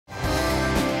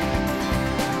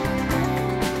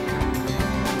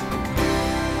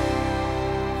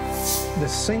The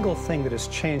single thing that has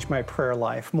changed my prayer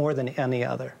life more than any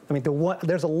other, I mean,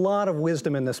 there's a lot of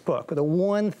wisdom in this book, but the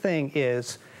one thing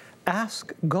is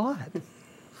ask God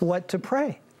what to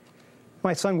pray.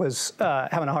 My son was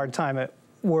having a hard time at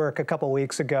work a couple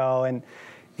weeks ago, and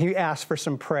he asked for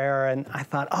some prayer, and I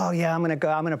thought, oh yeah, I'm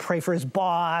gonna pray for his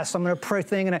boss, I'm gonna pray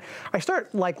thing, and I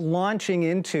start like launching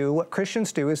into what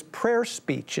Christians do is prayer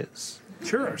speeches.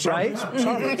 Sure, right?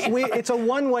 It's a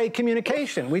one-way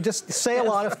communication. We just say a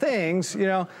lot of things, you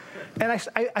know. And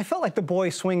I felt like the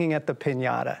boy swinging at the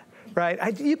piñata,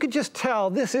 right? You could just tell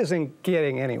this isn't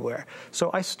getting anywhere. So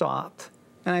I stopped,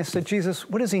 and I said, Jesus,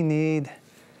 what does he need?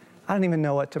 I don't even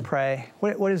know what to pray.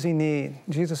 What does he need?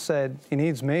 Jesus said, he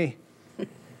needs me.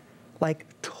 Like,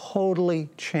 totally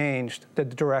changed the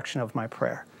direction of my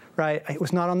prayer, right? It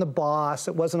was not on the boss.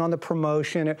 It wasn't on the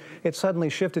promotion. It suddenly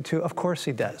shifted to, of course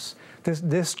he does.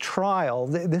 This trial,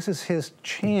 this is his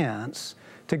chance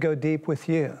to go deep with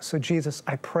you. So Jesus,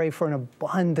 I pray for an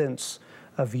abundance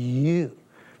of you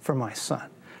for my son,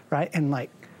 right? And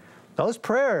like, those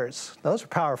prayers, those are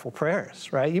powerful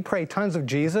prayers, right? You pray tons of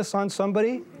Jesus on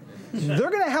somebody,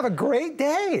 they're gonna have a great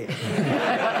day.